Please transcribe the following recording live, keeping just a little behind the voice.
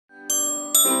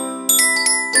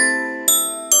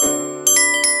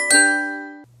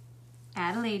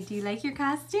Adelaide, do you like your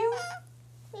costume?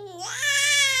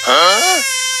 Huh?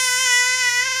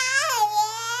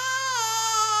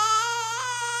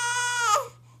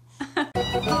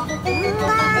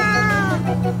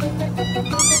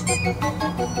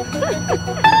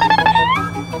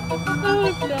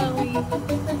 Oh, Dolly.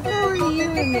 How are you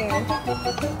in there?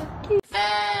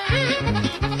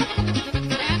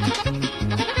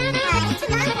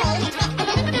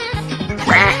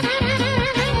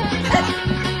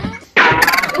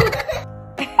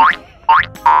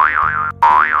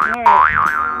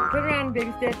 Alright, put her on,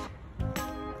 Big Stitch.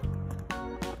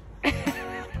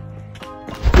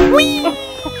 Whee!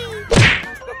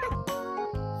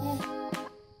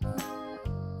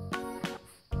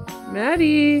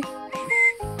 Maddie!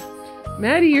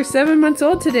 Maddie, you're 7 months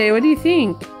old today. What do you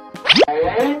think?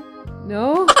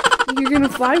 No? You're gonna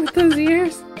fly with those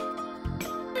ears?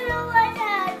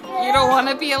 You don't want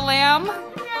to be a lamb? No.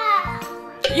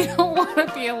 You don't want to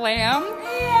be a lamb? No.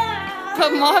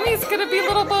 But Mommy's gonna be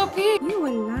little Bo Peep. You are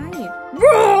lying.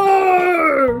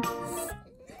 Roar!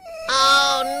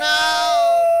 Oh no!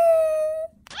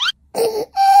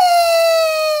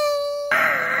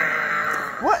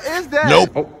 What is that?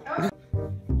 Nope. Oh.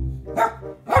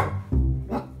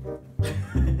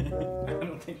 I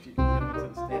don't think she can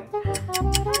understand.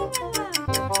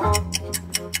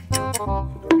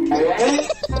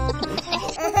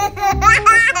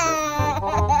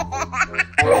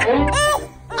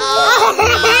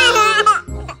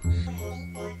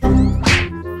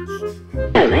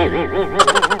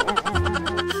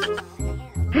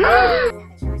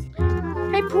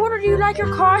 Hey Porter, do you like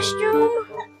your costume?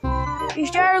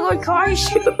 Is that a good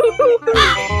costume?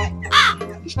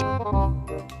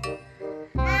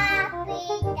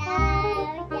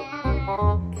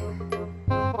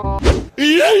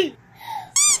 Yay!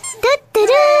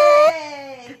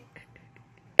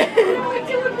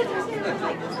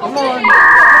 Come on.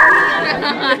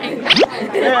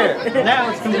 There, now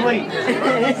it's complete.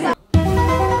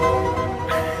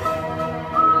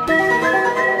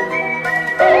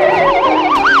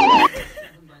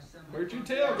 Where'd you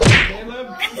tell, Caleb?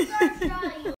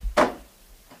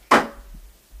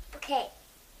 Okay.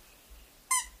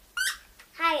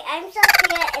 Hi, I'm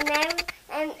Sophia,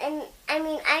 and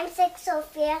I'm 6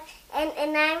 Sophia,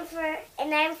 and I'm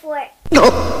 4.